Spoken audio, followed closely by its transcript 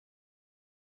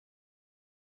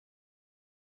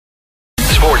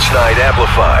Sports Night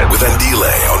Amplified with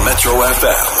Andile on Metro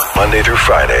FM. Monday through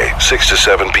Friday, 6 to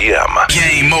 7 p.m.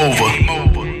 Game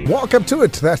over. Welcome to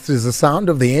it. That is the sound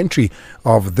of the entry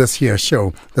of this here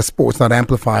show, the Sports Night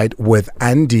Amplified with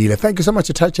Andile. Thank you so much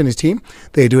to Touch and his team.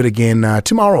 They do it again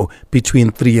tomorrow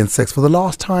between 3 and 6 for the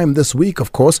last time this week,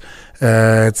 of course.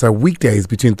 It's weekdays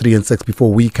between 3 and 6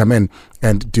 before we come in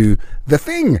and do the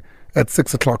thing at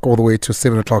 6 o'clock all the way to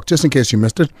 7 o'clock. Just in case you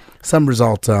missed it, some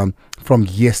result from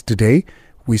yesterday.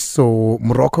 We saw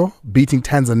Morocco beating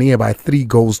Tanzania by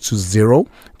 3-0.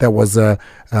 That was, I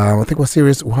think it was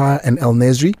Sirius Uha and El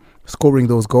Nesri scoring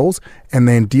those goals. And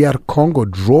then DR Congo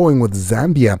drawing with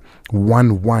Zambia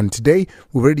 1-1. Today,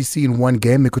 we've already seen one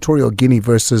game, Equatorial Guinea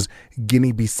versus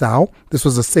Guinea-Bissau. This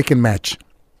was the second match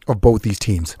of both these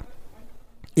teams.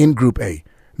 In Group A,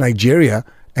 Nigeria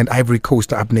and Ivory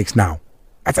Coast are up next now.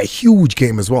 That's a huge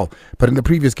game as well. But in the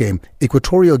previous game,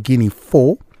 Equatorial Guinea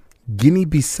 4,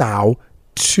 Guinea-Bissau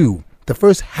 2. The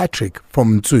first hat-trick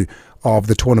from Ncube of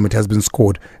the tournament has been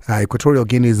scored. Equatorial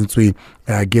Guinea's Ncube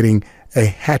getting a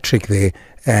hat-trick there,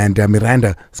 and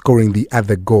Miranda scoring the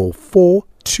other goal.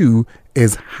 4-2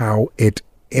 is how it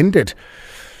ended.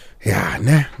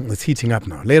 Yeah, it's heating up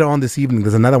now. Later on this evening,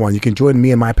 there's another one. You can join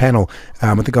me and my panel.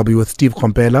 I think I'll be with Steve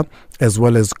Kompela as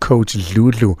well as Coach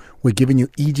Lulu. We're giving you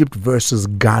Egypt versus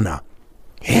Ghana.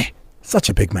 Such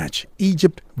a big match.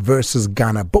 Egypt versus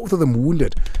Ghana. Both of them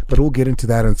wounded. But we'll get into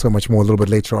that and so much more a little bit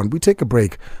later on. We take a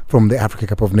break from the Africa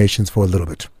Cup of Nations for a little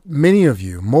bit. Many of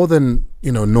you, more than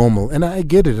normal, and I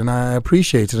get it and I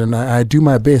appreciate it and I do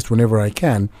my best whenever I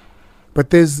can. But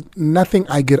there's nothing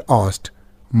I get asked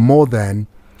more than,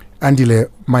 Andile,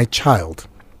 my child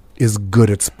is good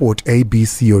at sport A, B,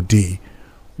 C, or D.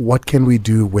 What can we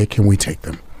do? Where can we take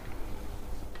them?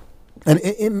 And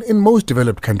in most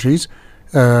developed countries,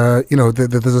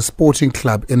 there's a sporting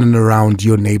club in and around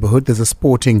your neighborhood. There's a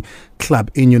sporting club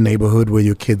in your neighborhood where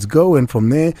your kids go. And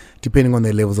from there, depending on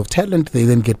their levels of talent, they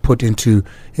then get put into,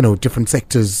 different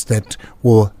sectors that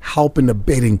will help in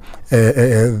abetting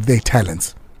their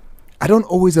talents. I don't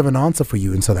always have an answer for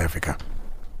you in South Africa.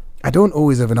 I don't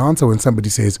always have an answer when somebody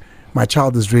says, my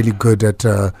child is really good at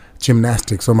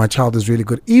gymnastics, or my child is really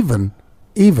good even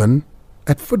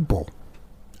at football.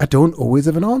 I don't always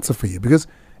have an answer for you because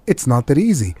it's not that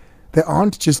easy. There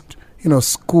aren't just,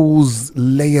 schools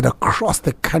layered across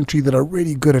the country that are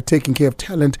really good at taking care of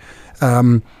talent,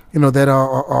 that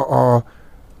are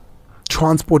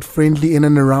transport friendly in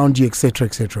and around you, etc.,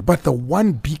 etc. But the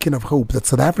one beacon of hope that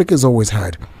South Africa's always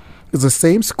had is the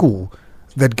same school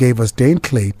that gave us Dane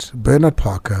Clate, Bernard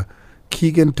Parker,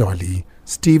 Keegan Dolly,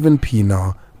 Stephen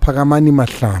Pienaar, Paramani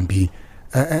Mahlambi,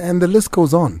 and the list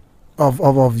goes on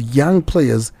of young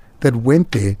players that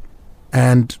went there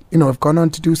and, have gone on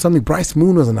to do something. Bryce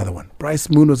Moon was another one.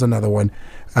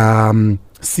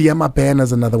 Siama Ben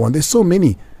is another one. There's so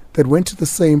many that went to the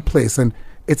same place. And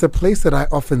it's a place that I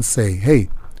often say, hey,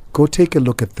 go take a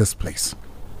look at this place.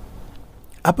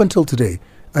 Up until today,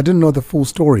 I didn't know the full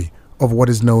story of what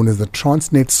is known as the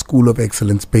Transnet School of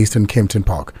Excellence based in Kempton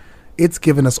Park. It's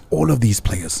given us all of these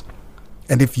players.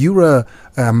 And if you're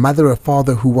a mother or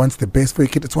father who wants the best for your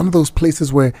kid, it's one of those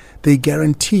places where they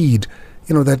guaranteed,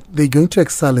 that they're going to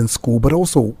excel in school, but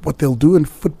also what they'll do in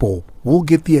football will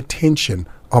get the attention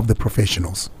of the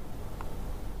professionals.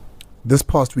 This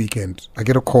past weekend, I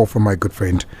get a call from my good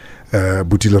friend,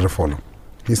 Buti Lerefolo.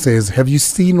 He says, have you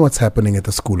seen what's happening at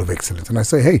the School of Excellence? And I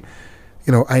say, hey,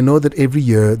 I know that every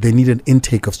year they need an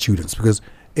intake of students because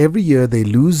every year they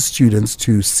lose students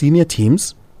to senior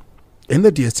teams in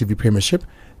the DSTV Premiership.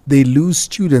 They lose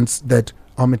students that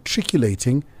are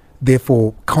matriculating,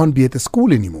 therefore can't be at the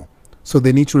school anymore. So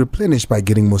they need to replenish by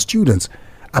getting more students.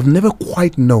 I've never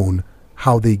quite known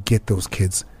how they get those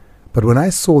kids. But when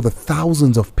I saw the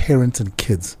thousands of parents and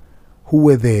kids who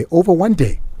were there over one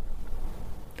day,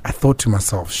 I thought to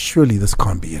myself, surely this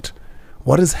can't be it.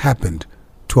 What has happened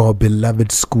to our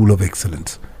beloved School of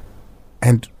Excellence?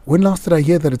 And when last did I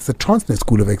hear that it's the Transnet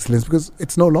School of Excellence? Because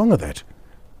it's no longer that.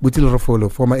 Buti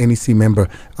Lerefolo, former NEC member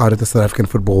out of the South African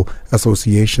Football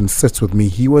Association, sits with me.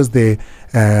 He was there,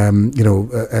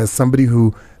 as somebody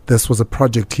who this was a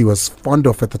project he was fond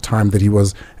of at the time that he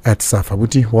was at SAFA.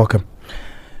 Buti, welcome.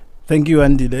 Thank you,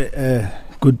 Andile.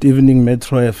 Good evening,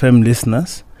 Metro FM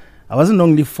listeners. I wasn't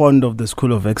only fond of the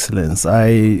School of Excellence.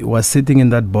 I was sitting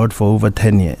in that board for over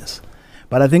 10 years.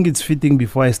 But I think it's fitting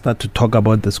before I start to talk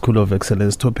about the School of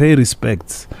Excellence to pay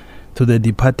respects to the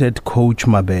departed Coach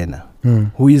Mabena,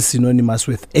 who is synonymous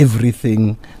with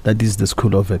everything that is the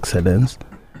School of Excellence.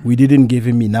 We didn't give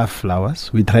him enough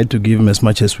flowers. We tried to give him as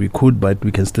much as we could, but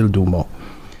we can still do more.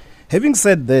 Having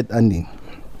said that, Andy,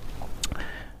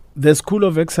 the School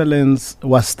of Excellence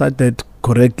was started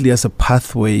correctly as a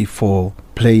pathway for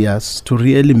players to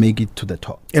really make it to the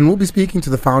top. And we'll be speaking to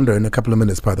the founder in a couple of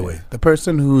minutes, by the way. The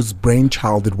person whose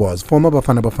brainchild it was, former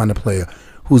Bafana Bafana player,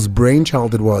 whose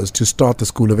brainchild it was to start the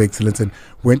School of Excellence and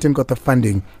went and got the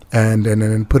funding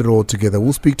and put it all together.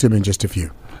 We'll speak to him in just a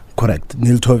few. Correct.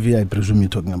 Tovey, I presume you're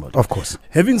talking about. Of course.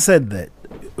 Having said that,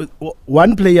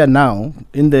 one player now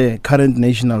in the current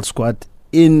national squad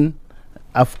in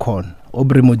AFCON,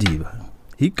 Aubrey Modiba,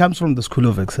 he comes from the School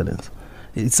of Excellence.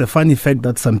 It's a funny fact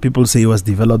that some people say he was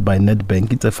developed by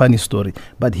Nedbank. It's a funny story.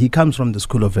 But he comes from the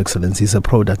School of Excellence. He's a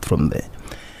product from there.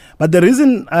 But the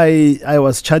reason I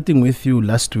was chatting with you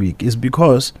last week is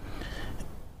because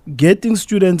getting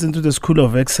students into the School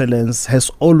of Excellence has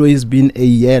always been a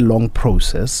year-long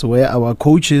process where our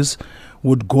coaches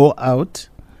would go out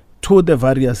to the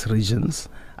various regions,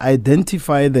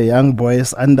 identify the young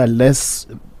boys under less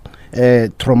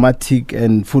traumatic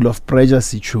and full of pressure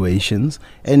situations,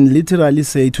 and literally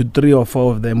say to 3 or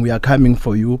 4 of them, we are coming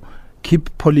for you,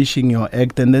 keep polishing your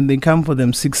act. And then they come for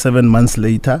them 6-7 months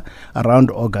later, around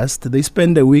August. They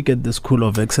spend a week at the School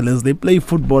of Excellence. They play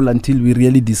football until we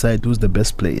really decide who's the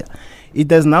best player. It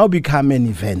has now become an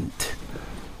event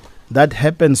that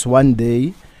happens one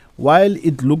day. While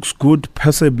it looks good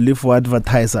possibly for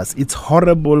advertisers, it's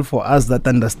horrible for us that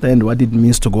understand what it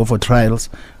means to go for trials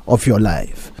of your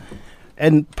life.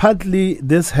 And partly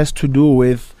this has to do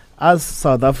with us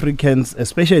South Africans,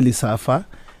 especially SAFA,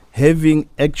 having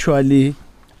actually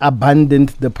abandoned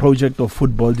the project of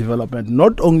football development,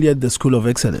 not only at the School of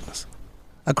Excellence,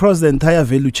 across the entire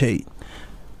value chain.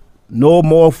 No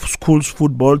more schools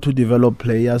football to develop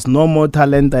players, no more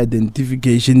talent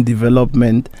identification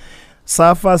development.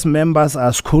 SAFA's members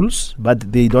are schools,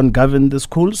 but they don't govern the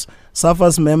schools.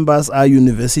 SAFA's members are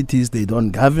universities, they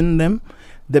don't govern them.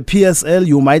 The PSL,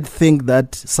 you might think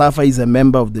that SAFA is a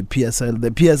member of the PSL.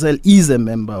 The PSL is a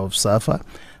member of SAFA.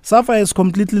 SAFA has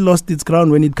completely lost its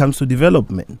ground when it comes to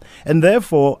development. And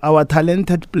therefore, our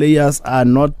talented players are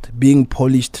not being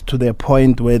polished to the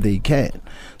point where they can.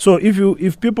 So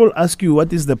if people ask you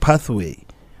what is the pathway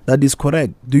that is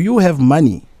correct, do you have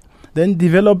money? Then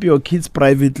develop your kids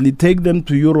privately, take them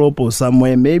to Europe or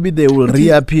somewhere. Maybe they will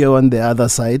reappear on the other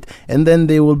side, and then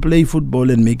they will play football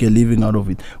and make a living out of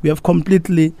it. We have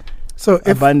completely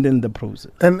abandoned the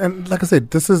process. And like I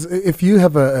said, this is if you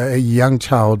have a young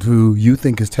child who you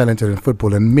think is talented in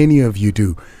football, and many of you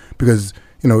do, because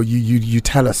you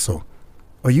tell us so.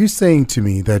 Are you saying to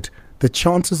me that the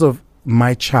chances of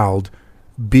my child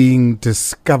being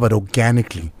discovered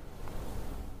organically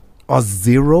are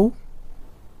 0?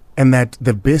 And that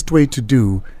the best way to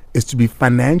do is to be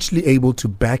financially able to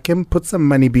back him, put some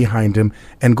money behind him,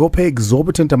 and go pay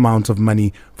exorbitant amounts of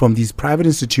money from these private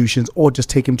institutions, or just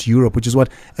take him to Europe, which is what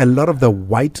a lot of the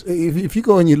white, if you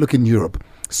go and you look in Europe,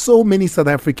 so many South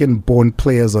African born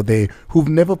players are there who've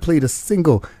never played a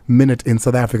single minute in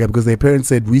South Africa because their parents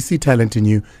said, we see talent in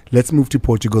you, let's move to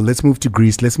Portugal, let's move to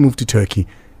Greece, let's move to Turkey.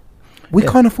 We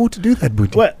can't afford to do that,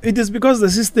 Buti. Well, it is because the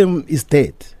system is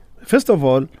dead. First of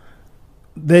all,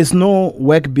 there's no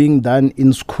work being done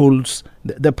in schools.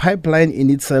 The pipeline in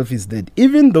itself is dead.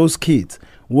 Even those kids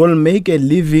will make a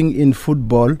living in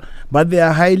football, but they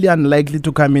are highly unlikely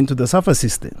to come into the SAFA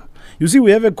system. You see,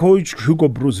 we have a coach, Hugo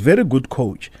Bruce, very good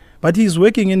coach, but he's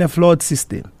working in a flawed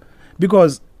system.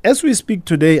 Because as we speak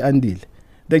today, Andile,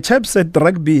 the chaps at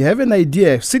rugby have an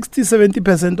idea,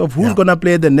 60-70% of who's going to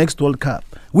play the next World Cup.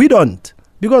 We don't,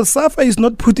 because SAFA is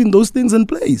not putting those things in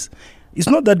place. It's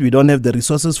not that we don't have the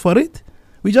resources for it.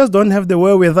 We just don't have the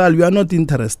wherewithal. We are not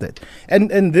interested.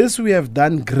 And this we have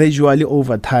done gradually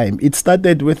over time. It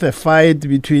started with a fight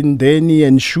between Danny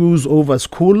and Shoes over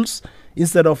schools.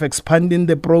 Instead of expanding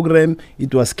the program,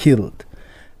 it was killed.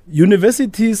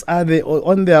 Universities are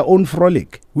on their own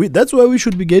frolic. That's where we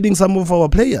should be getting some of our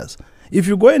players. If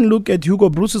you go and look at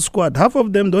Hugo Bruce's squad, half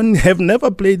of them have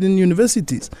never played in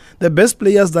universities. The best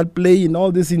players that play in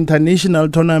all these international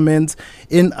tournaments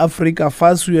in Africa,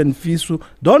 FASU and FISU,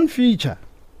 don't feature.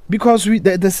 Because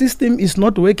the system is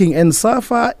not working, and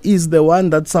SAFA is the one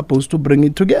that's supposed to bring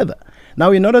it together.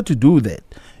 Now, in order to do that,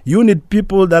 you need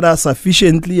people that are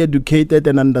sufficiently educated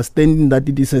and understanding that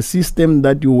it is a system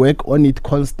that you work on it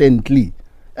constantly.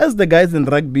 As the guys in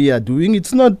rugby are doing,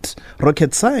 it's not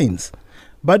rocket science.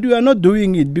 But we are not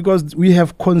doing it because we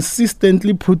have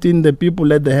consistently put in the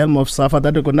people at the helm of SAFA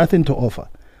that have got nothing to offer.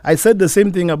 I said the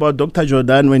same thing about Dr.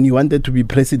 Jordan when he wanted to be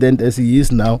president as he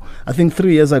is now, I think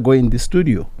 3 years ago in the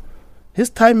studio. His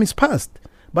time is past,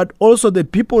 but also the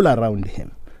people around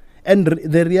him. And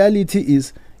the reality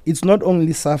is, it's not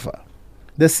only SAFA.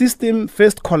 The system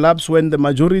first collapsed when the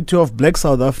majority of black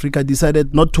South Africa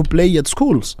decided not to play at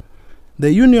schools.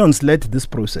 The unions led this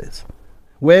process.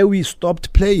 where we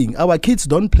stopped playing. Our kids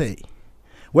don't play.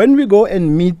 When we go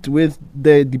and meet with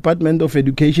the Department of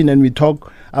Education and we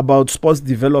talk about sports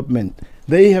development,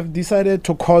 they have decided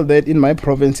to call that, in my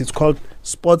province, it's called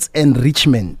sports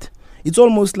enrichment. It's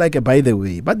almost like a by the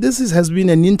way, but this has been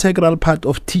an integral part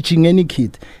of teaching any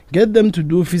kid. Get them to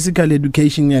do physical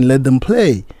education and let them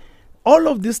play. All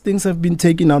of these things have been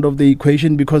taken out of the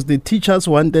equation because the teachers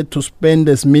wanted to spend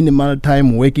as minimal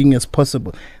time working as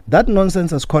possible. That nonsense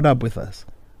has caught up with us.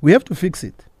 We have to fix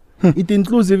it. It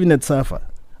includes even at SAFA.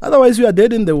 Otherwise, we are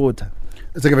dead in the water.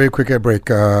 Let's take a very quick break,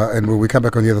 and when we come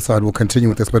back on the other side, we'll continue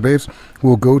with this. But babes,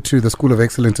 we'll go to the School of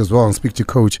Excellence as well and speak to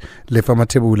Coach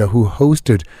Lerefolo, who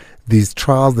hosted these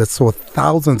trials that saw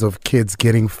thousands of kids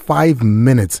getting 5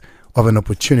 minutes of an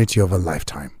opportunity of a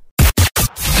lifetime.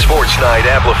 Sports Night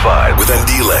Amplified with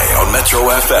Andile on Metro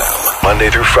FM, Monday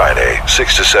through Friday,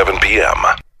 6 to 7 p.m.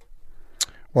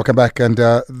 Welcome back, and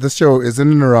this show is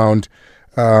in and around,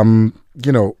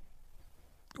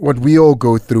 what we all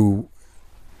go through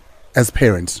as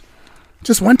parents,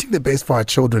 just wanting the best for our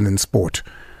children in sport.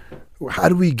 How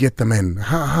do we get them in?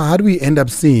 How do we end up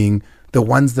seeing the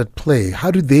ones that play?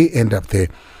 How do they end up there?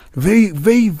 Very,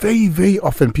 very, very, very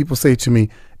often people say to me,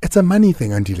 it's a money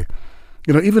thing, Andile.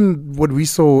 Even what we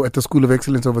saw at the School of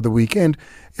Excellence over the weekend,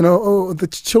 the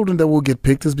children that will get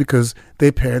picked is because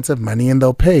their parents have money and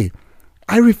they'll pay.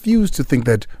 I refuse to think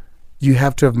that you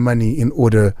have to have money in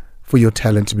order for your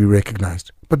talent to be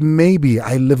recognized. But maybe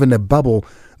I live in a bubble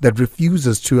that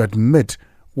refuses to admit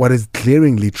what is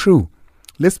glaringly true.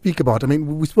 Let's speak about,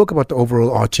 we spoke about the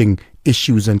overall arching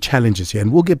issues and challenges here,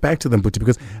 and we'll get back to them, Buti,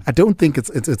 because I don't think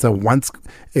it's a once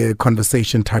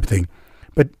conversation type thing.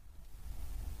 But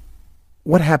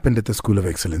what happened at the School of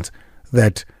Excellence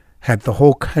that had the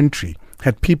whole country,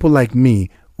 had people like me,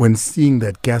 when seeing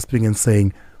that, gasping and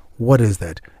saying, what is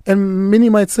that? And many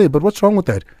might say, but what's wrong with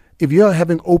that? If you're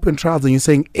having open trials and you're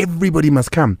saying everybody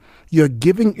must come, you're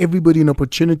giving everybody an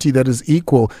opportunity that is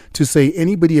equal to say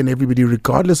anybody and everybody,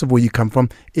 regardless of where you come from.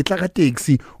 It's like a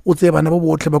taxi.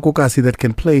 That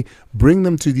can play, bring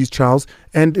them to these trials,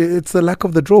 and it's the luck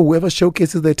of the draw. Whoever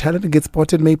showcases their talent and gets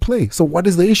spotted may play. So what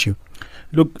is the issue?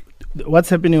 Look, what's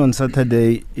happening on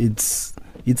Saturday, it's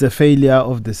a failure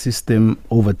of the system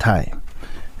over time.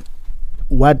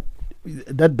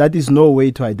 That is no way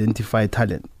to identify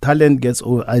talent. Talent gets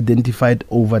identified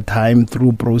over time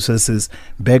through processes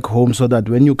back home, so that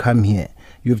when you come here,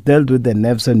 you've dealt with the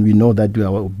nerves and we know that you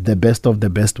are the best of the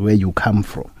best where you come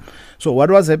from. So what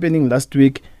was happening last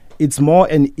week, it's more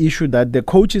an issue that the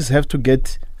coaches have to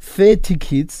get 30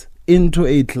 kids into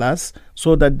a class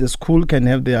so that the school can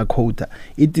have their quota.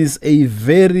 It is a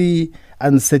very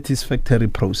unsatisfactory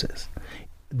process.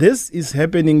 This is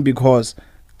happening because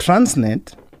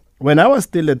Transnet, when I was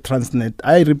still at Transnet,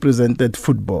 I represented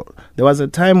football. There was a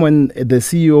time when the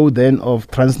CEO then of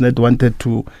Transnet wanted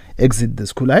to exit the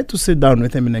school. I had to sit down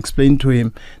with him and explain to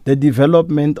him the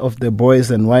development of the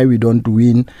boys and why we don't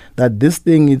win, that this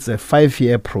thing is a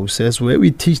 5-year process where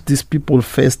we teach these people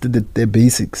first the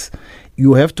basics.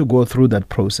 You have to go through that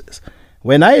process.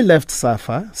 When I left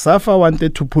SAFA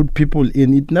wanted to put people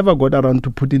in. It never got around to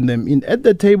putting them in. At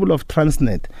the table of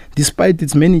Transnet, despite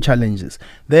its many challenges,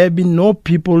 there have been no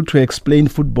people to explain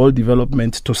football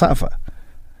development to SAFA.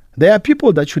 There are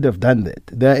people that should have done that.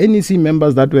 There are NEC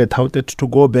members that were touted to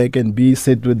go back and be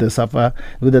set with the SAFA,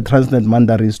 with the Transnet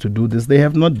mandarins to do this. They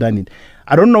have not done it.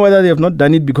 I don't know whether they have not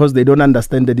done it because they don't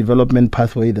understand the development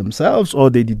pathway themselves, or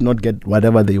they did not get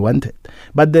whatever they wanted.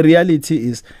 But the reality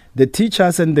is the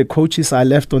teachers and the coaches are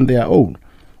left on their own.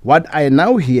 What I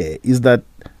now hear is that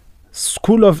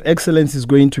School of Excellence is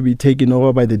going to be taken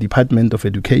over by the Department of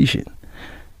Education.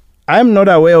 I'm not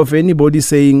aware of anybody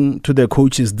saying to the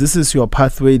coaches, this is your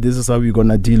pathway, this is how we're going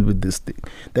to deal with this thing.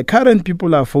 The current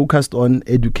people are focused on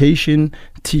education,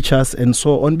 teachers, and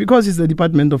so on, because it's the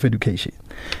Department of Education.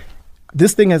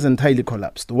 This thing has entirely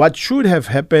collapsed. What should have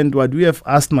happened, what we have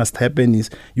asked must happen is,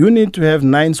 you need to have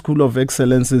 9 School of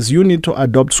Excellences. You need to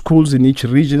adopt schools in each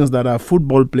regions that are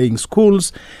football playing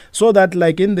schools, so that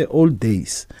like in the old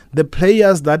days, the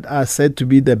players that are said to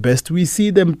be the best, we see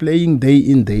them playing day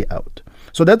in, day out.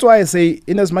 So that's why I say,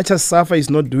 in as much as SAFA is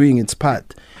not doing its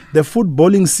part, the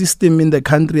footballing system in the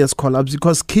country has collapsed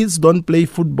because kids don't play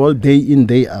football day in,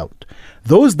 day out.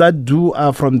 Those that do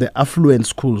are from the affluent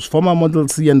schools, former Model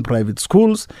C and private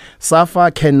schools.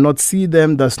 SAFA cannot see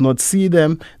them, does not see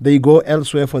them. They go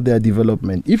elsewhere for their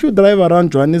development. If you drive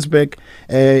around Johannesburg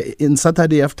in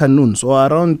Saturday afternoons or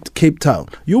around Cape Town,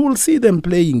 you will see them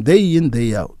playing day in,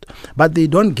 day out. But they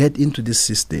don't get into this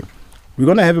system. we're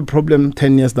going to have a problem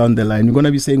 10 years down the line. We're going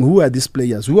to be saying, who are these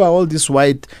players? Who are all these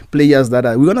white players that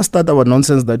are... We're going to start our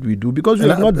nonsense that we do because we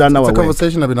have not done our work. It's a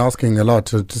conversation I've been asking a lot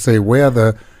to say where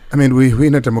the... I mean, we're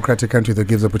in a democratic country that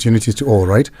gives opportunities to all,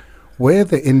 right? Where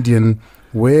the Indian...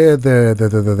 Where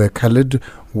the Khalid,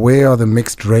 where are the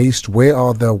mixed race, where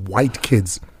are the white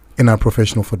kids in our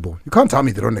professional football? You can't tell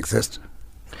me they don't exist.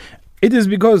 It is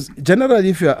because generally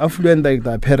if you're affluent like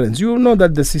their parents, you know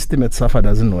that the system at SAFA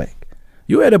doesn't work.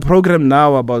 You had a program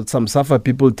now about some SAFA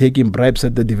people taking bribes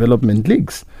at the development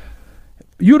leagues.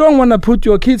 You don't want to put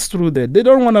your kids through that. They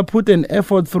don't want to put an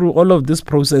effort through all of this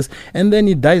process and then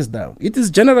it dies down. It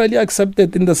is generally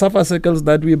accepted in the SAFA circles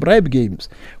that we bribe games.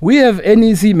 We have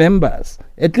NEC members,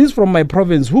 at least from my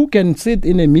province, who can sit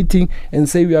in a meeting and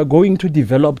say we are going to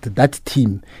develop that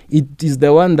team. It is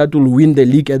the one that will win the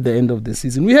league at the end of the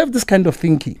season. We have this kind of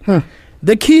thinking.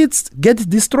 The kids get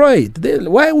destroyed.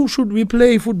 Why should we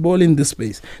play football in this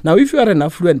space? Now, if you are an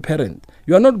affluent parent,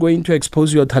 you are not going to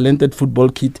expose your talented football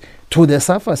kid to the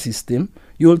SAFA system.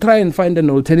 You will try and find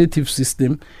an alternative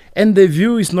system. And the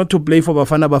view is not to play for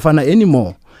Bafana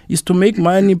anymore. It's to make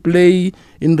money, play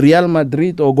in Real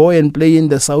Madrid or go and play in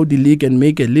the Saudi League and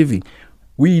make a living.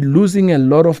 We're losing a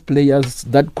lot of players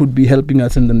that could be helping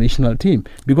us in the national team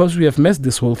because we have messed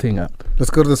this whole thing up.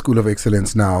 Let's go to the School of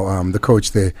Excellence now. The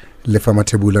coach there, Lefa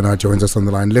Matebula, now joins us on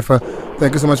the line. Lefa,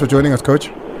 thank you so much for joining us,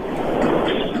 Coach.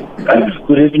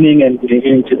 Good evening and good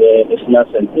evening to the listeners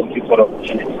and thank you for the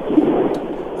opportunity.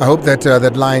 I hope that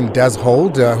that line does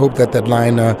hold. I hope that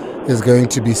line is going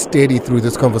to be steady through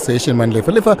this conversation, man.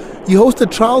 Lefa, you hosted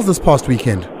trials this past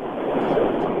weekend.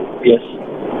 Yes.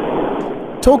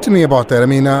 Talk to me about that. I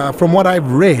mean, from what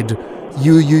I've read,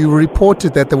 you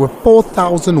reported that there were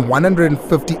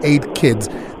 4,158 kids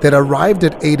that arrived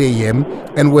at 8 a.m.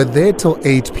 and were there till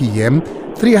 8 p.m.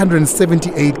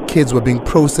 378 kids were being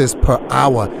processed per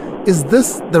hour. Is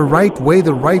this the right way,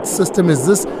 the right system? Is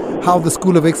this how the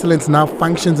School of Excellence now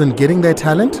functions in getting their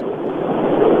talent?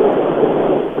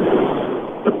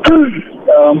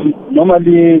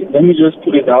 Normally, let me just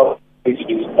put it out.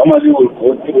 Normally, we'll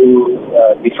go through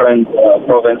different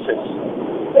provinces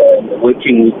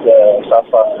working with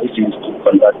SAFA agents to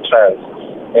conduct trials.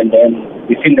 And then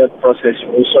within that process,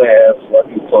 we also have what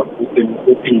we call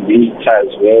open day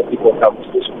trials where people come to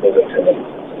the School of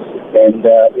Excellence. And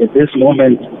at this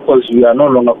moment, because we are no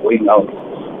longer going out,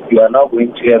 we are now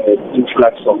going to have an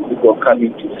influx of people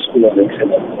coming to the School of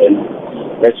Excellence. And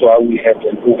that's why we have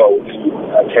an overwhelming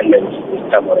attendance this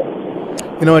time around.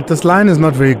 You know what, this line is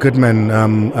not very good, man,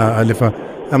 Alifa.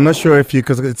 I'm not sure if you,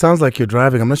 because it sounds like you're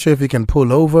driving, I'm not sure if you can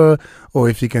pull over or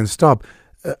if you can stop.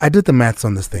 I did the maths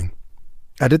on this thing.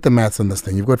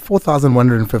 You've got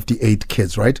 4,158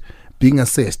 kids, right, being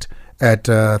assessed at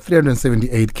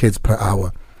 378 kids per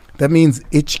hour. That means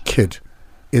each kid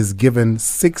is given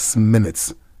 6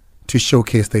 minutes to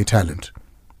showcase their talent.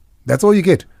 That's all you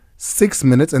get, 6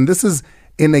 minutes, and this is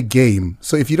in a game.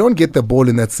 So if you don't get the ball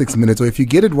in that 6 minutes, or if you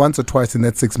get it once or twice in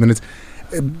that 6 minutes,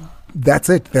 that's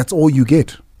it. That's all you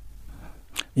get.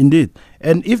 Indeed.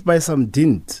 And if by some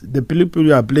dint, the people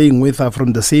you are playing with are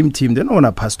from the same team, they don't want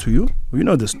to pass to you. We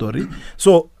know the story.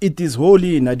 So it is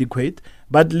wholly inadequate.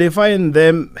 But Lefa and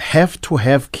them have to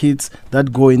have kids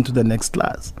that go into the next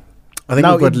class. I think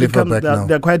we've got Lefa back now.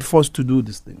 They're quite forced to do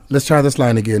this thing. Let's try this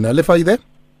line again. Lefa, are you there?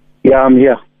 Yeah, I'm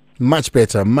here. Much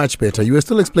better. You were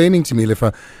still explaining to me,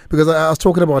 Lefa, because I was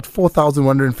talking about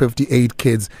 4,158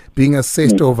 kids being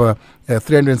assessed over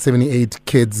 378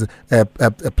 kids, a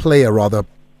player rather,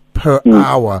 per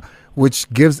hour, which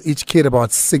gives each kid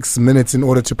about 6 minutes in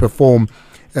order to perform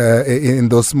in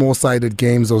those small-sided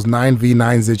games, those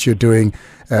 9v9s that you're doing.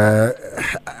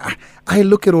 I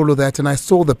look at all of that and I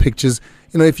saw the pictures.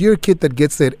 You know, if you're a kid that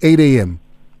gets there at 8 a.m.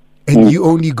 and you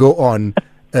only go on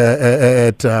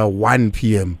at 1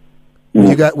 p.m.,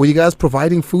 were you guys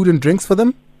providing food and drinks for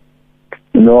them?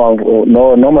 No.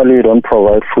 Normally we don't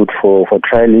provide food for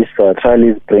trialists.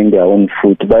 Trialists bring their own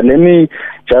food. But let me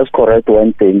just correct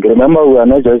one thing. Remember, we are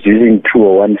not just using 2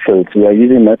 or 1 fields. We are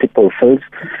using multiple fields.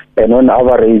 And on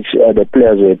average, the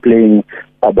players were playing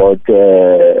about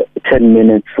 10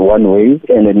 minutes one way,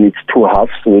 and then it's 2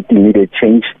 halves with immediate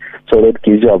change. So that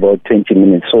gives you about 20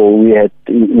 minutes. So we're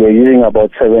using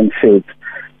about 7 fields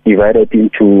divided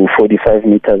into 45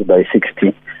 meters by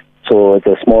 60. So it's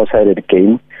a small-sided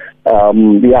game.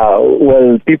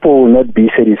 People will not be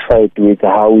satisfied with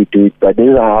how we do it, but this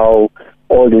is how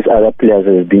all these other players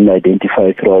have been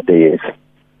identified throughout the years.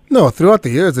 No, throughout the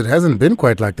years, it hasn't been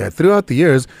quite like that. Throughout the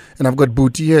years, and I've got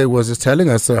Buti here who was just telling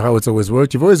us how it's always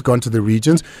worked. You've always gone to the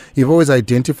regions. You've always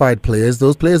identified players.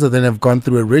 Those players then have gone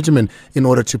through a regimen in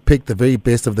order to pick the very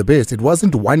best of the best. It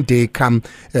wasn't one day come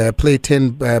play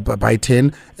 10 by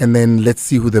 10 and then let's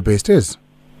see who the best is.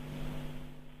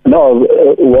 No,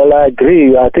 well, I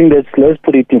agree. I think let's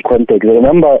put it in context.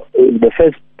 Remember, the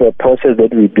first process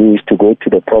that we do is to go to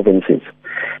the provinces.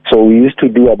 So we used to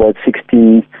do about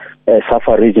 16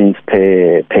 SAFA regions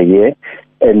per year,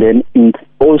 and then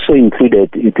also included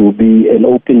it will be an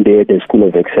open day at the School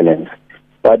of Excellence.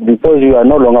 But because you are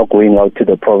no longer going out to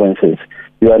the provinces,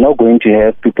 you are now going to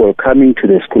have people coming to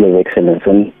the School of Excellence,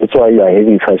 and that's why you are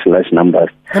having such large numbers.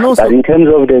 And also, but in terms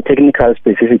of the technical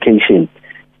specification,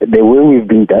 the way we've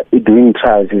been doing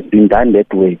trials has been done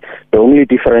that way. The only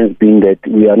difference being that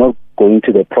we are not going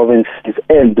to the provinces,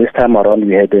 and this time around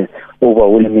we had an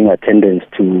overwhelming attendance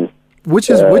to.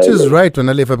 Which is right,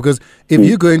 Ronalefa, because if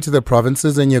you go into the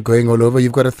provinces and you're going all over,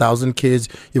 you've got 1,000 kids,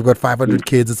 you've got 500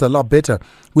 kids, it's a lot better.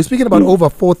 We're speaking about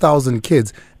over 4,000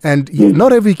 kids, and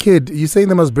not every kid, you're saying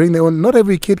they must bring their own, not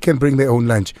every kid can bring their own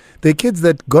lunch. There are kids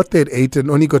that got there at 8 and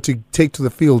only got to take to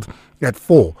the field at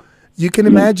 4. You can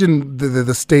imagine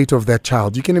the state of that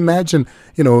child. You can imagine,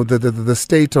 the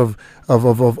state of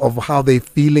how they're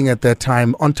feeling at that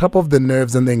time. On top of the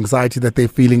nerves and the anxiety that they're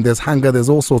feeling, there's hunger, there's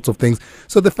all sorts of things.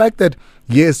 So the fact that,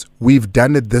 yes, we've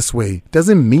done it this way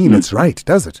doesn't mean it's right,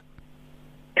 does it?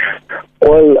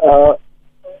 Well,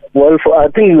 I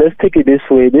think let's take it this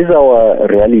way. This is our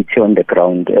reality on the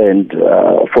ground. And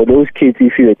for those kids,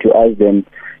 if you were to ask them,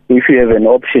 if you have an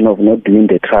option of not doing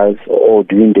the trials or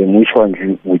doing them, which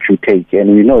one would you take?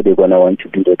 And we know they're going to want to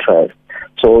do the trials.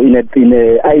 So in an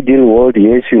ideal world,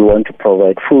 yes, you want to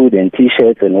provide food and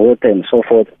T-shirts and water and so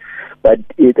forth. But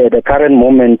at the current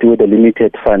moment, with the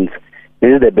limited funds,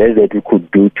 this is the best that we could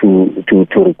do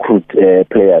to recruit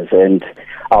players. And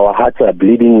our hearts are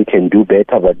bleeding. We can do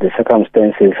better, but the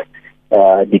circumstances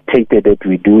dictated that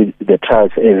we do the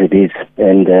trials as it is.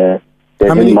 And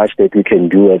there's not much that we can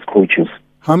do as coaches.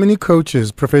 How many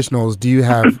coaches, professionals, do you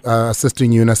have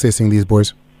assisting you in assessing these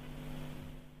boys?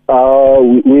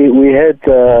 We had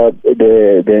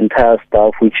the entire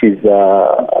staff, which is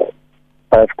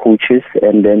 5 coaches,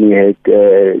 and then we had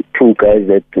 2 guys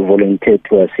that volunteered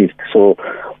to assist. So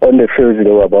on the field,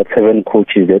 there were about 7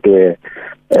 coaches that were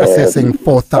assessing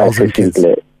 4,000 kids.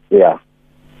 Yeah.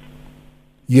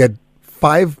 You had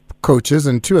 5 coaches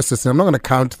and 2 assistants. I'm not going to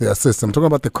count the assistants. I'm talking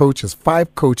about the coaches.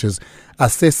 5 coaches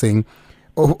assessing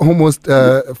almost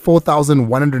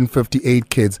 4,158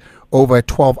 kids over a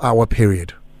 12-hour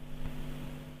period.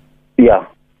 Yeah.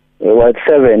 Well, it's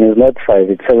 7. It's not 5.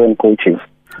 It's 7 coaches.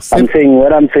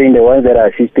 When I'm saying the ones that are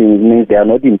assisting means they are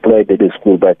not employed at the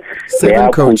school, but 7 they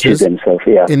are coaches themselves.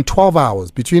 Yeah. In 12 hours,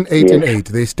 between 8 and 8,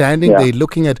 they're standing, they're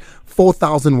looking at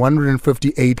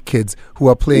 4,158 kids who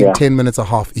are playing 10 minutes a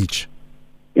half each.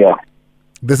 Yeah.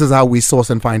 This is how we source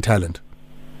and find talent.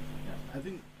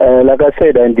 Like I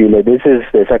said, Andile, this is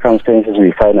the circumstances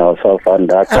we find ourselves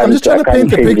under. I'm just trying to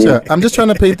paint the picture. I'm just trying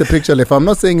to paint the picture, Lef. I'm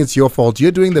not saying it's your fault.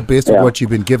 You're doing the best of what you've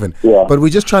been given. Yeah. But we're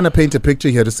just trying to paint a picture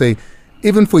here to say,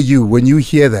 even for you, when you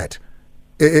hear that,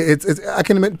 I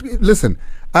can listen.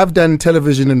 I've done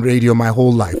television and radio my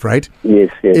whole life, right?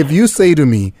 Yes. If you say to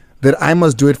me that I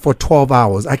must do it for 12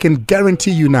 hours, I can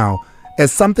guarantee you now,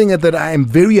 as something that I am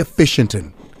very efficient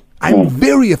in. I'm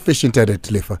very efficient at it,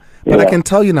 Lefa. But I can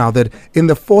tell you now that in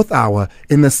the 4th hour,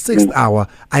 in the 6th hour,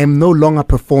 I am no longer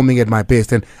performing at my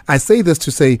best. And I say this to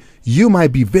say you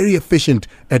might be very efficient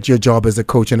at your job as a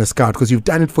coach and a scout because you've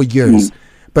done it for years.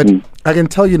 But I can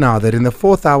tell you now that in the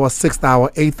 4th hour, 6th hour,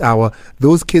 8th hour,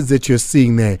 those kids that you're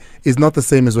seeing there is not the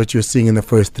same as what you're seeing in the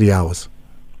first 3 hours.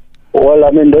 Well, I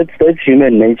mean, that's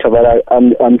human nature. But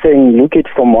I'm saying, look at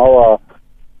from our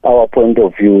point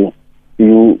of view.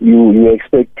 You're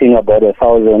expecting about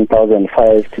 1,000,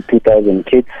 1,500 to 2,000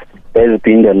 kids. That's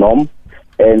been the norm.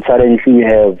 And suddenly you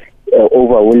have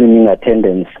overwhelming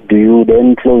attendance. Do you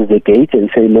then close the gate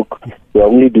and say, look, we're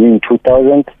only doing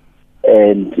 2,000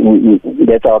 and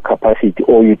that's our capacity?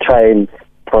 Or you try and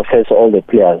process all the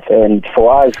players. And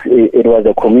for us, it was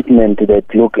a commitment that,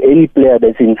 look, any player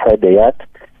that's inside the yard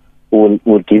will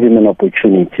give him an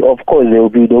opportunity. Of course, there will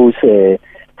be those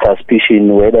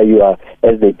suspicion whether you are,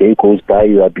 as the day goes by,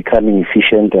 you are becoming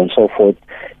efficient and so forth.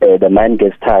 The mind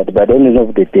gets tired. But at the end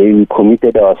of the day, we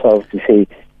committed ourselves to say,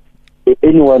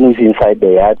 anyone who's inside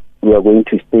the yard, we are going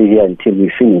to stay here until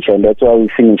we finish. And that's why we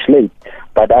finish late.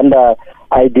 But under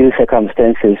ideal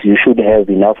circumstances, you should have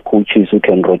enough coaches who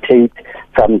can rotate,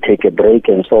 some take a break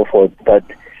and so forth. But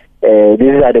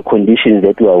these are the conditions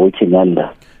that we are working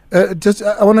under.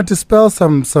 I want to dispel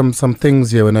some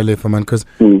things here, Lerefolo, because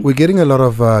we're getting a lot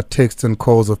of texts and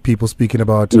calls of people speaking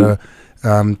about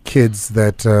kids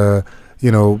that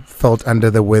felt under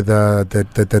the weather,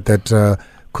 that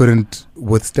couldn't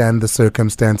withstand the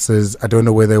circumstances. I don't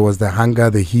know whether it was the hunger,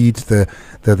 the heat, the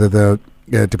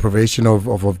deprivation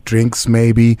of drinks,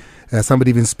 maybe. Somebody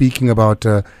even speaking about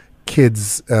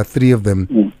kids, 3 of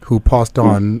them, who passed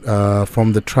on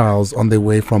from the trials on their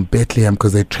way from Bethlehem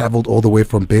because they traveled all the way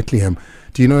from Bethlehem.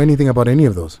 Do you know anything about any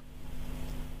of those?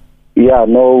 Yeah,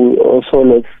 no. Also,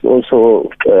 let's also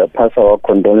pass our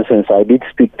condolences. I did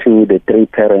speak to the 3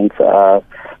 parents. The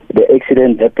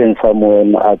accident happened somewhere,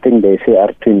 I think they say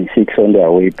R26 on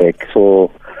their way back. So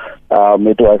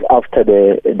it was after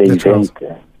the event. Trials.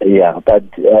 Yeah, but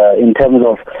in terms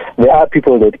of, there are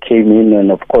people that came in,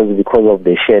 and of course, because of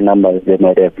the sheer numbers, they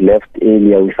might have left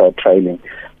earlier without trialing.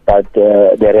 But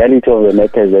the reality of the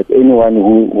matter is that anyone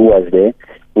who was there,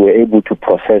 we were able to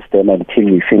process them until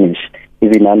we finished,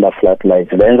 even under floodlights.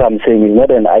 Then I'm saying it's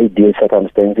not an ideal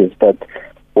circumstances, but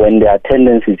when the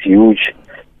attendance is huge,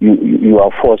 you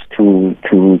are forced to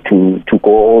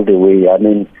go all the way. I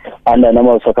mean, under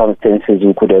normal circumstances,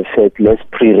 we could have said let's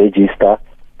pre-register,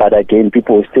 but again,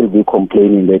 people will still be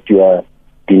complaining that you are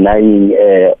denying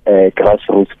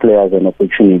grassroots players an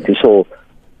opportunity. So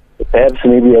perhaps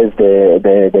maybe as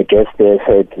the guest there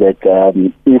said that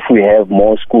if we have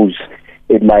more schools,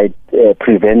 it might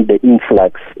prevent the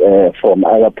influx from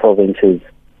other provinces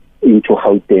into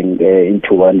Gauteng,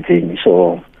 into one thing.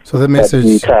 So the message,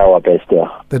 we try our best, yeah.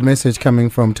 That message coming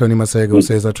from Tony Masego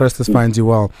says, I trust this finds you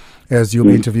well, as you'll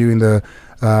be interviewing the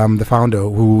founder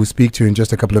who will speak to you in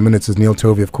just a couple of minutes is Neil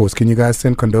Tovey, of course. Can you guys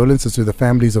send condolences to the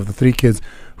families of the 3 kids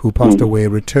who passed away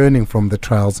returning from the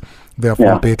trials there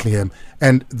from Bethlehem?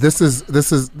 And this is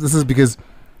because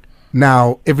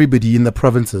now everybody in the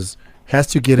provinces has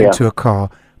to get into a car,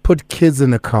 put kids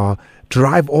in a car,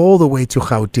 drive all the way to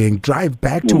Gauteng, drive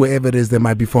back to wherever it is they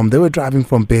might be from. They were driving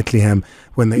from Bethlehem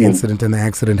when the incident and the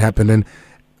accident happened. And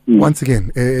once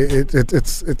again,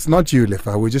 it's not you,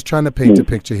 Lefa. We're just trying to paint a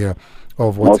picture here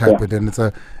of what's happened, and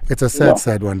it's a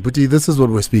sad one. Buti, this is what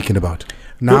we're speaking about.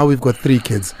 Now we've got 3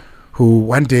 kids who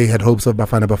one day had hopes of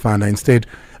Bafana. Instead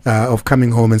of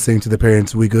coming home and saying to the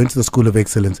parents, we're going to the School of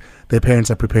Excellence, their parents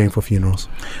are preparing for funerals.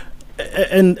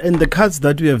 And the cards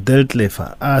that we have dealt,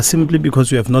 Lefa, are simply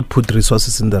because we have not put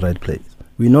resources in the right place.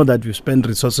 We know that we spend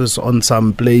resources on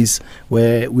some place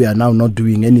where we are now not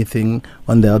doing anything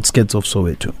on the outskirts of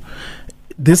Soweto.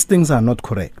 These things are not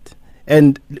correct.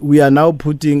 And we are now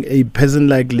putting a person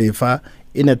like Lefa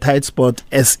in a tight spot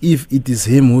as if it is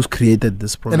him who's created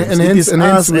this problem. And hence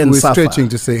we're stretching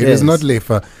to say it is not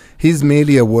Lefa. He's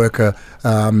merely a worker,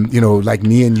 like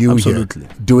me and you here,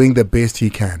 doing the best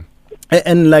he can.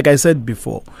 And like I said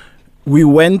before, we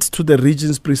went to the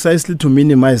regions precisely to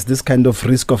minimize this kind of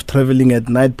risk of traveling at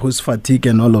night, post-fatigue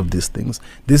and all of these things.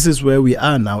 This is where we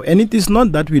are now. And it is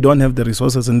not that we don't have the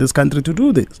resources in this country to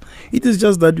do this. It is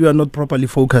just that we are not properly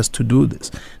focused to do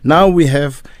this. Now we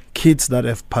have kids that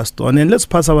have passed on. And let's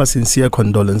pass our sincere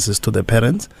condolences to the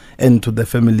parents and to the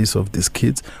families of these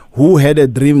kids who had a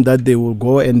dream that they will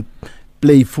go and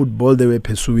play football. They were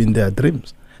pursuing their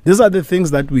dreams. These are the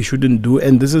things that we shouldn't do,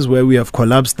 and this is where we have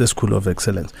collapsed the School of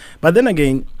Excellence. But then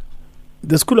again,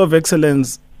 the School of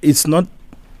Excellence is not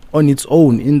on its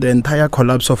own in the entire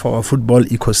collapse of our football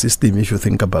ecosystem, if you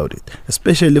think about it,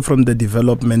 especially from the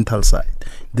developmental side.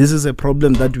 This is a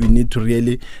problem that we need to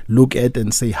really look at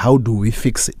and say, how do we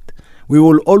fix it? We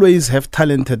will always have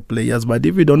talented players, but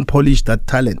if we don't polish that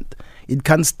talent, it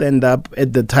can't stand up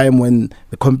at the time when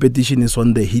the competition is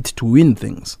on the heat to win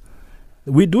things.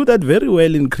 We do that very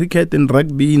well in cricket, in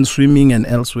rugby, in swimming and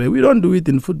elsewhere. We don't do it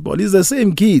in football. It's the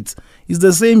same kids. It's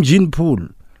the same gene pool.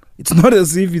 It's not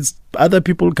as if it's other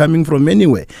people coming from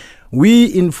anywhere. We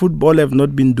in football have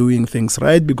not been doing things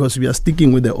right because we are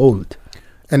sticking with the old.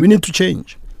 And we need to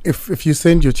change. If you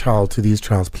send your child to these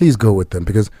trials, please go with them,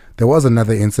 because there was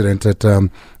another incident at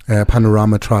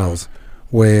Panorama Trials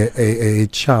where a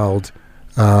child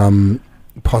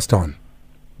passed on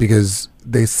because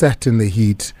they sat in the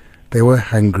heat. They were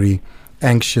hungry,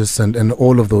 anxious, and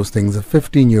all of those things. A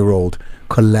 15-year-old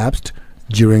collapsed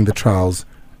during the trials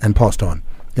and passed on.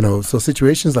 So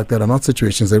situations like that are not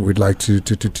situations that we'd like to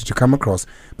come across.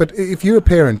 But if you're a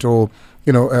parent or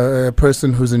a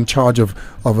person who's in charge of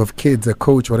kids, a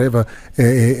coach, whatever,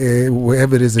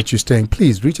 wherever it is that you're staying,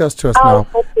 please reach out to us now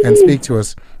and speak to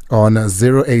us on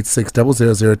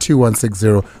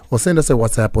 086-000-2160 or send us a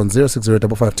WhatsApp on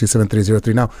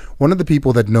 060-552-7303. Now, one of the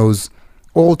people that knows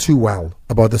all too well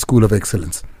about the School of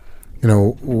Excellence,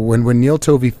 when Neil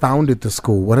Tovey founded the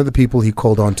school, one of the people he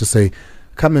called on to say,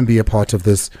 come and be a part of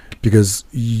this, because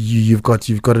you've got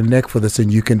a neck for this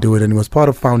and you can do it. And he was part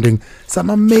of founding some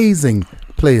amazing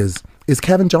players. Is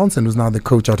Kevin Johnson, who's now the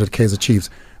coach out at Kaizer Chiefs.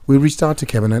 We reached out to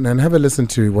Kevin and have a listen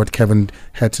to what Kevin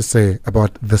had to say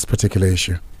about this particular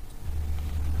issue.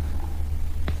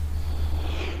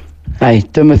 Hi,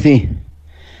 Timothy.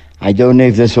 I don't know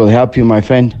if this will help you, my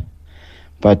friend,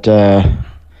 but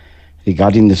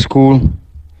regarding the school,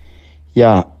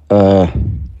 the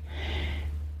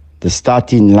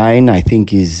starting line, I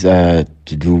think, is to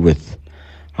do with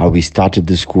how we started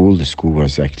the school. The school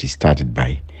was actually started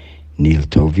by Neil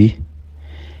Tovey,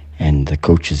 and the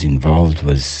coaches involved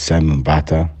was Sam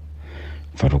Mbata,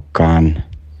 Farouk Khan,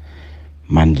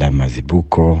 Mandla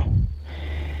Mazibuko,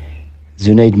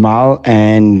 Zunaid Mal,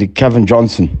 and Kevin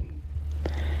Johnson.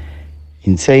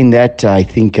 In saying that, I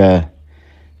think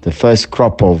the first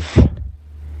crop of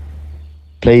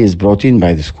players brought in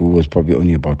by the school was probably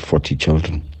only about 40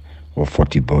 children or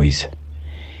 40 boys.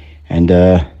 And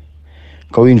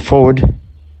going forward,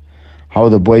 how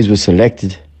the boys were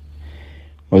selected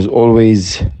was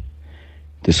always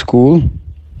the school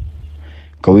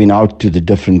going out to the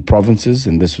different provinces,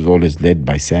 and this was always led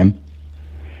by Sam,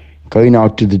 going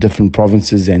out to the different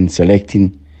provinces and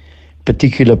selecting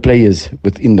particular players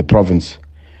within the province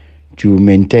to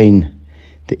maintain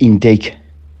the intake,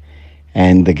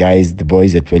 and the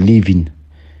boys that were leaving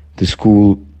the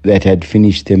school that had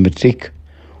finished their matric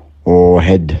or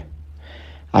had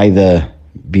either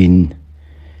been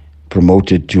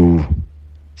promoted to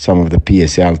some of the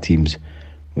PSL teams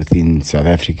within South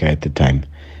Africa at the time.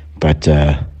 But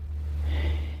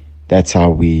that's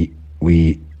how we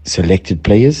selected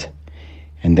players,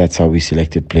 and that's how we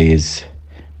selected players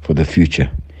for the future.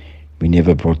 We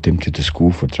never brought them to the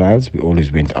school for trials. We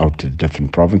always went out to the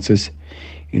different provinces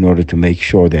in order to make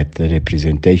sure that the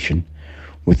representation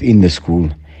within the school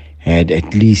had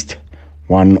at least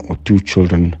 1 or 2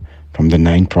 children from the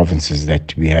 9 provinces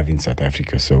that we have in South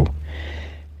Africa. So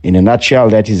in a nutshell,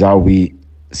 that is how we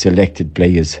selected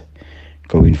players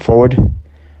going forward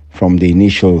from the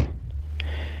initial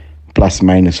plus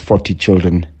minus 40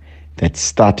 children that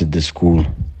started the school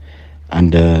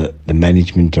under the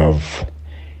management of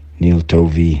Neil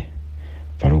Tovey,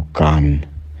 Farouk Khan,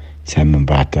 Sam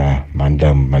Mbata,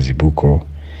 Manda Mazibuko,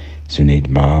 Zunaid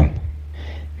Mal,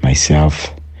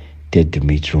 myself, Ted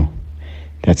Dumitru.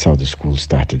 That's how the school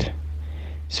started.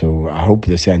 So I hope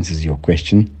this answers your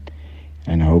question,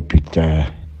 and I hope it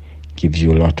gives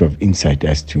you a lot of insight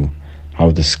as to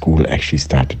how the school actually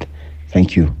started.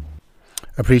 Thank you.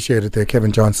 Appreciate it there.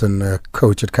 Kevin Johnson,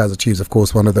 coach at Kaizer Chiefs, of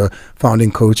course, one of the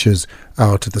founding coaches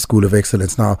out at the School of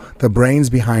Excellence. Now, the brains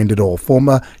behind it all,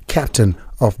 former captain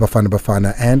of Bafana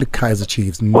Bafana and Kaizer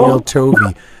Chiefs, Neil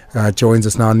Tovey, joins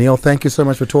us now. Neil, thank you so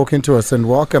much for talking to us and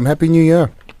welcome. Happy New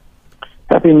Year.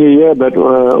 Happy New Year, but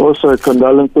also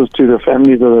condolences to the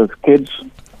families of the kids.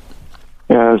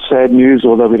 Sad news,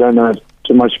 although we don't know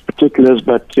too much particulars,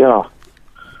 but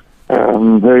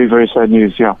very, very sad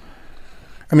news,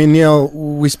 I mean, Neil,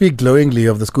 we speak glowingly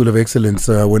of the School of Excellence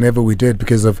whenever we did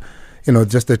because of,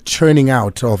 just the churning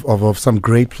out of some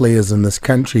great players in this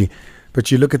country.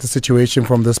 But you look at the situation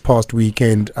from this past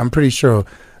weekend, I'm pretty sure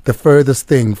the furthest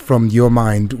thing from your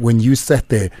mind when you sat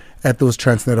there at those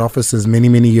Transnet offices many,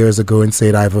 many years ago and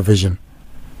said, I have a vision.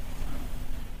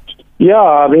 Yeah,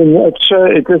 I mean, it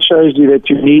just shows you that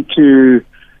you need to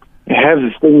have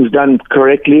things done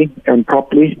correctly and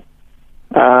properly.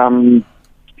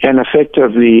 And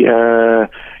effectively,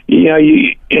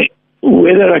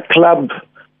 whether a club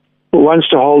wants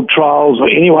to hold trials or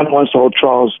anyone wants to hold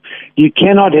trials, you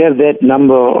cannot have that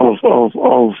number of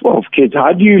kids.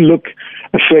 How do you look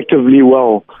effectively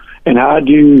well, and how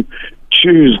do you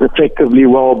choose effectively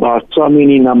well by so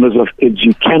many numbers of kids?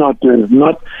 You cannot do it.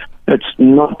 It's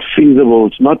not feasible.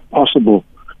 It's not possible.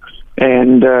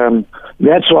 And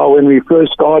that's why when we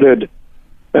first started,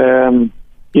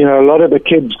 a lot of the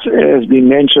kids, as been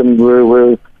mentioned,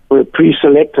 were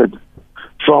pre-selected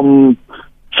from,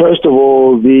 first of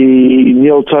all, the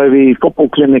Neil Tovey football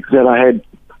clinics that I had,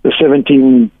 the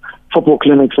 17 football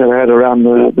clinics that I had around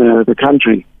the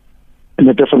country in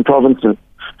the different provinces.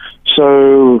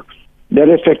 So that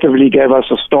effectively gave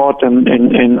us a start and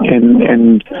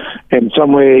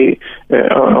some way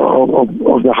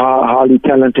of the highly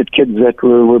talented kids that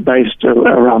were based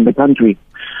around the country.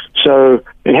 So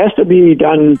it has to be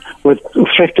done with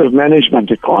effective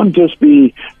management. It can't just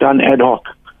be done ad hoc,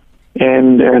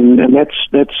 and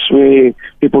that's where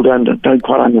people don't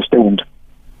quite understand.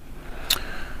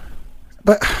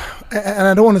 But and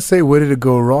I don't want to say where did it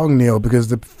go wrong, Neil, because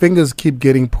the fingers keep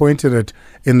getting pointed at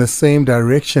in the same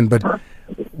direction. But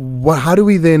how do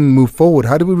we then move forward?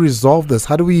 How do we resolve this?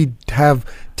 How do we have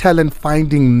talent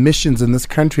finding missions in this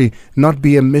country not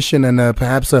be a mission and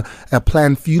perhaps a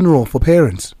planned funeral for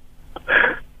parents?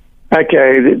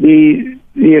 Okay, the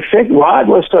effect, why it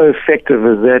was so effective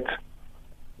is that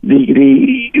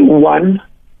the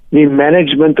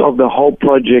management of the whole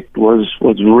project was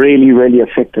really, really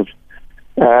effective.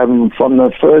 From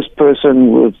the first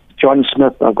person with John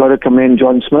Smith, I've got to commend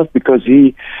John Smith because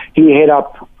he heading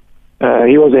up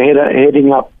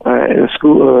a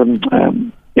school,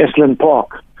 Esalen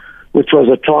Park, which was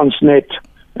a Transnet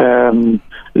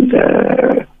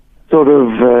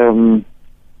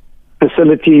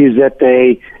facilities that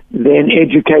they then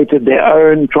educated their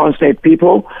own Transnet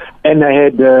people, and they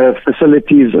had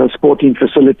facilities, sporting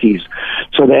facilities.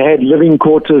 So they had living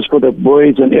quarters for the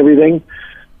boys and everything.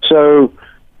 So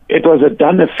it was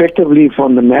done effectively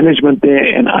from the management there,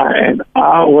 and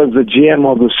I was the GM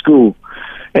of the school.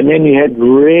 And then you had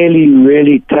really,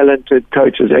 really talented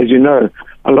coaches. As you know,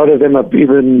 a lot of them have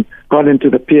even gone into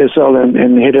the PSL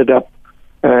and headed up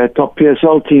top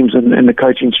PSL teams and the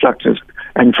coaching structures.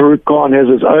 And Farouk Khan has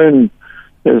his own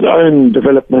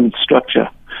development structure.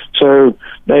 So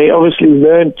they obviously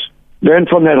learned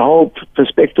from that whole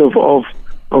perspective of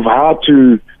how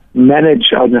to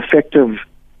manage an effective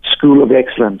school of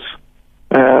excellence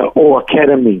or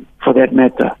academy, for that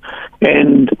matter.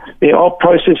 And there are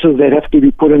processes that have to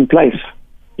be put in place.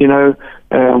 We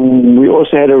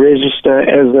also had a register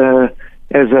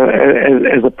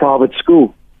as a private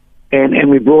school, and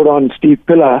we brought on Steve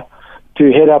Pillar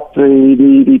to head up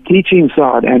the teaching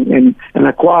side and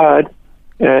acquired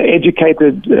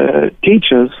educated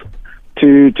teachers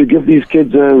to give these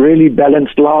kids a really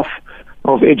balanced life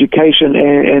of education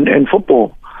and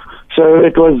football. So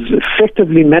it was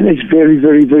effectively managed very,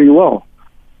 very, very well.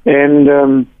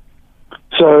 And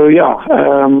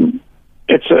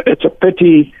it's a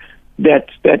pity that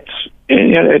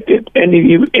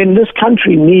and this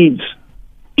country needs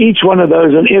each one of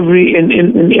those in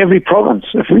every province.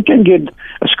 If we can get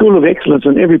a school of excellence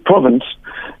in every province,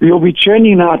 we'll be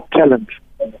churning out talent,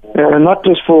 not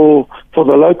just for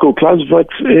the local clubs, but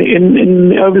in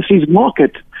the overseas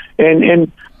market, and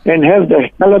have the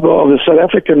caliber of the South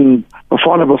African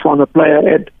Bafana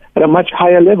player at a much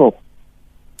higher level.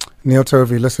 Neil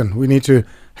Tovey, listen, we need to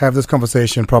have this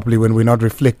conversation properly when we're not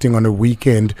reflecting on a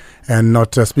weekend and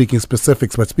not speaking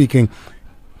specifics, but speaking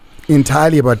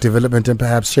entirely about development and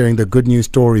perhaps sharing the good news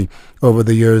story over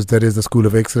the years that is the School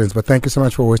of Excellence. But thank you so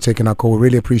much for always taking our call. We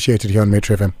really appreciate it here on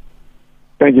Metro FM.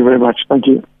 Thank you very much. Thank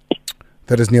you.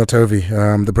 That is Neil Tovey,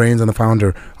 the brains and the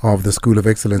founder of the School of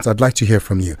Excellence. I'd like to hear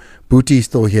from you. Buti is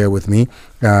still here with me.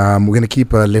 We're going to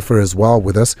keep Lefer as well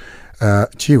with us.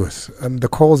 The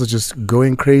calls are just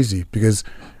going crazy because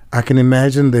I can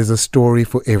imagine there's a story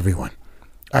for everyone.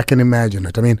 I can imagine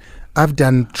it. I mean, I've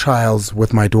done trials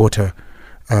with my daughter,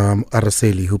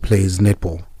 Araceli, who plays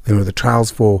netball. The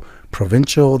trials for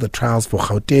provincial, the trials for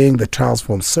Gauteng, the trials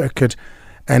for circuit,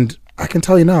 and I can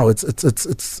tell you now,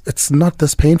 it's not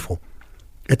this painful.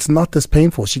 It's not this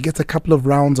painful. She gets a couple of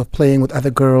rounds of playing with other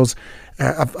girls.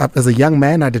 As a young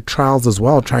man, I did trials as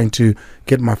well, trying to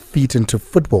get my feet into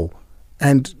football.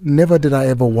 And never did I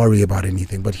ever worry about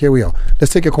anything. But here we are.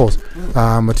 Let's take your calls.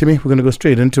 Timmy, we're going to go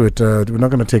straight into it. We're not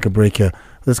going to take a break here.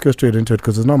 Let's go straight into it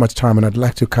because there's not much time and I'd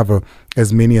like to cover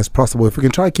as many as possible. If we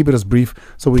can try to keep it as brief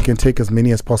so we can take as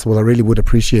many as possible, I really would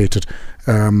appreciate it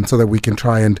so that we can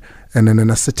try and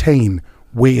ascertain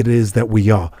where it is that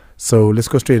we are. So let's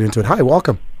go straight into it. Hi,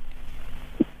 welcome.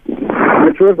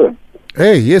 Hi, Trevor.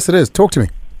 Hey, yes it is. Talk to me.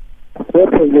 How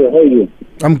are you?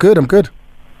 I'm good.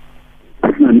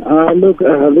 Look,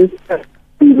 this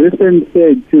recent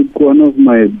said took one of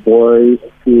my boys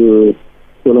to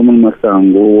Solomon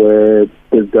Masango where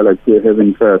Tears Galaxy are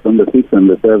having trials on the 6th and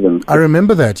the 7th. I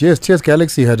remember that. Yes, Tears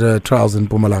Galaxy had trials in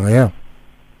Mpumalanga, yeah.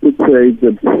 It's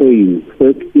a pain.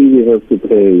 Firstly, we have to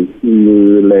pay.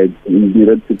 You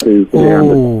needed to pay.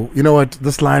 Oh, you know what?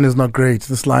 This line is not great.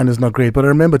 But I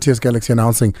remember Tears Galaxy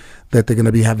announcing that they're going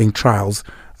to be having trials.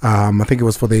 I think it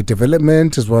was for their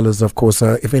development as well as, of course,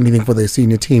 if anything, for their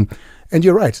senior team. And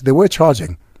you're right. They were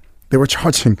charging. I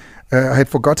had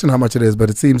forgotten how much it is,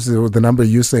 but it seems the number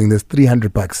you're saying, there's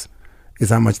 $300 is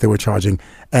how much they were charging.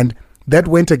 And that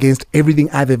went against everything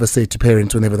I've ever said to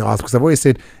parents whenever they ask. Because I've always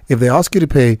said, if they ask you to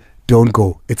pay, don't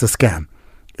go. It's a scam.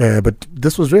 But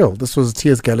this was real. This was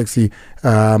Tears Galaxy.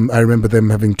 I remember them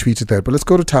having tweeted that. But let's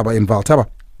go to Taba in Val. Taba.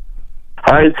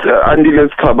 Hi, it's Andile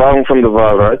Tabang from the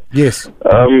Val, right? Yes. So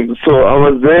I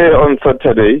was there on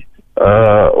Saturday.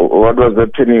 What was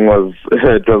happening was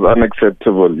it was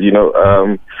unacceptable.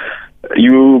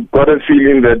 you got a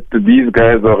feeling that these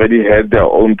guys already had their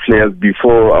own players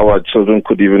before our children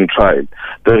could even try.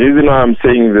 The reason why I'm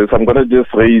saying this, I'm going to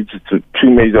just raise two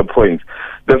major points.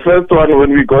 The first one,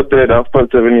 when we got there at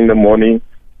 7:30 in the morning,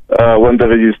 when the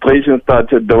registration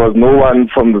started, there was no one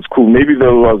from the school. Maybe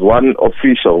there was one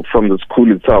official from the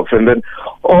school itself. And then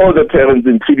all the parents,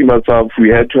 including myself, we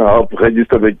had to help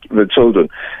register the children.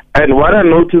 And what I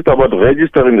noticed about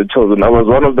registering the children, I was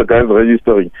one of the guys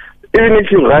registering. Even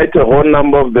if you write a wrong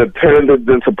number of the parent that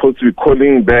they're supposed to be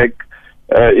calling back,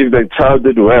 if the child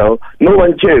did well, no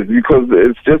one cares because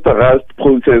it's just a rushed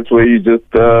process where you're just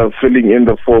filling in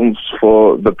the forms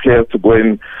for the players to go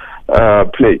and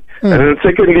play. And then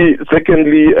secondly,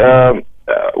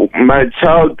 my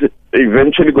child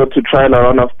eventually got to trial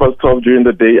around 12:30 during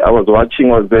the day. I was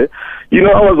there.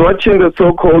 I was watching the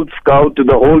so-called scout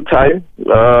the whole time.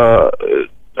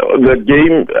 The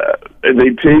game,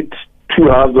 they played 2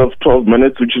 hours of 12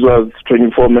 minutes, which was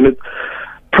 24 minutes.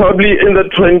 Probably in the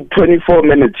 24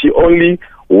 minutes, he only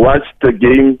watched the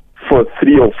game for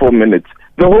 3 or 4 minutes.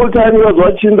 The whole time he was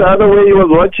watching the other way, he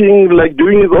was watching, like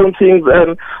doing his own things,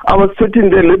 and I was sitting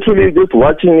there literally just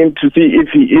watching him to see if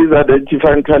he is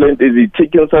identifying talent, is he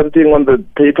taking something on the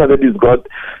paper that he's got.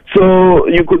 So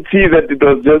you could see that it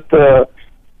was just a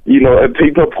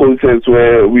paper process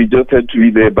where we just had to be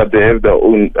there, but they have their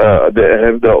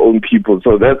own people.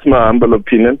 So that's my humble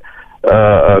opinion.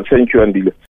 Thank you,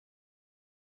 Andile.